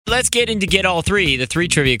let's get into Get All Three, the 3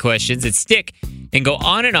 trivia questions that stick and go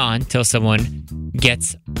on and on till someone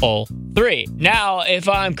gets all 3. Now, if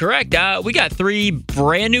I'm correct, we got 3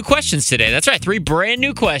 brand new questions today. That's right, 3 brand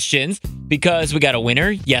new questions because we got a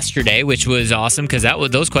winner yesterday, which was awesome because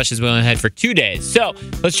those questions we only had for 2 days. So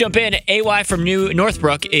let's jump in. AY from New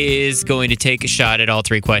Northbrook is going to take a shot at all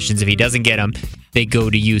 3 questions. If he doesn't get them, they go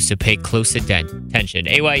to you, so pay close attention.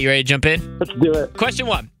 AY, you ready to jump in? Let's do it. Question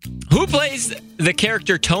 1. Who plays the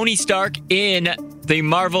character Tony Stark in the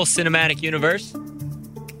Marvel Cinematic Universe?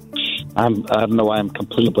 I don't know why I'm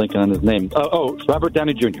completely blanking on his name. Robert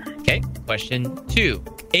Downey Jr. Okay. Question 2.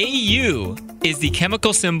 AU is the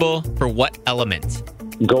chemical symbol for what element?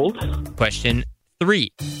 Gold. Question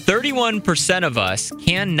 3. 31% of us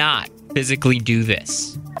cannot physically do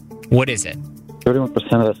this. What is it? 31%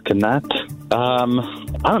 of us cannot. I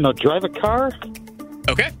don't know. Drive a car?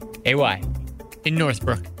 Okay. AY in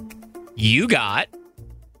Northbrook. You got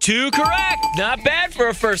 2 correct. Not bad for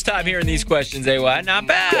a first time hearing these questions, AY. Not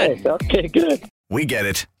bad. Good. Okay, good. We get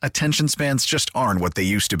it. Attention spans just aren't what they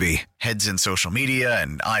used to be. Heads in social media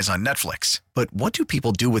and eyes on Netflix. But what do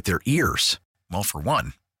people do with their ears? Well, for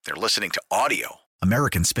one, they're listening to audio.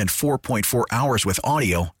 Americans spend 4.4 hours with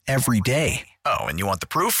audio every day. Oh, and you want the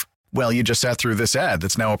proof? Well, you just sat through this ad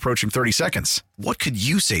that's now approaching 30 seconds. What could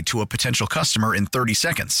you say to a potential customer in 30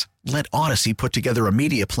 seconds? Let Odyssey put together a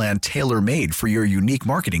media plan tailor-made for your unique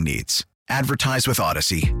marketing needs. Advertise with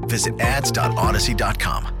Odyssey. Visit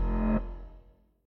ads.odyssey.com.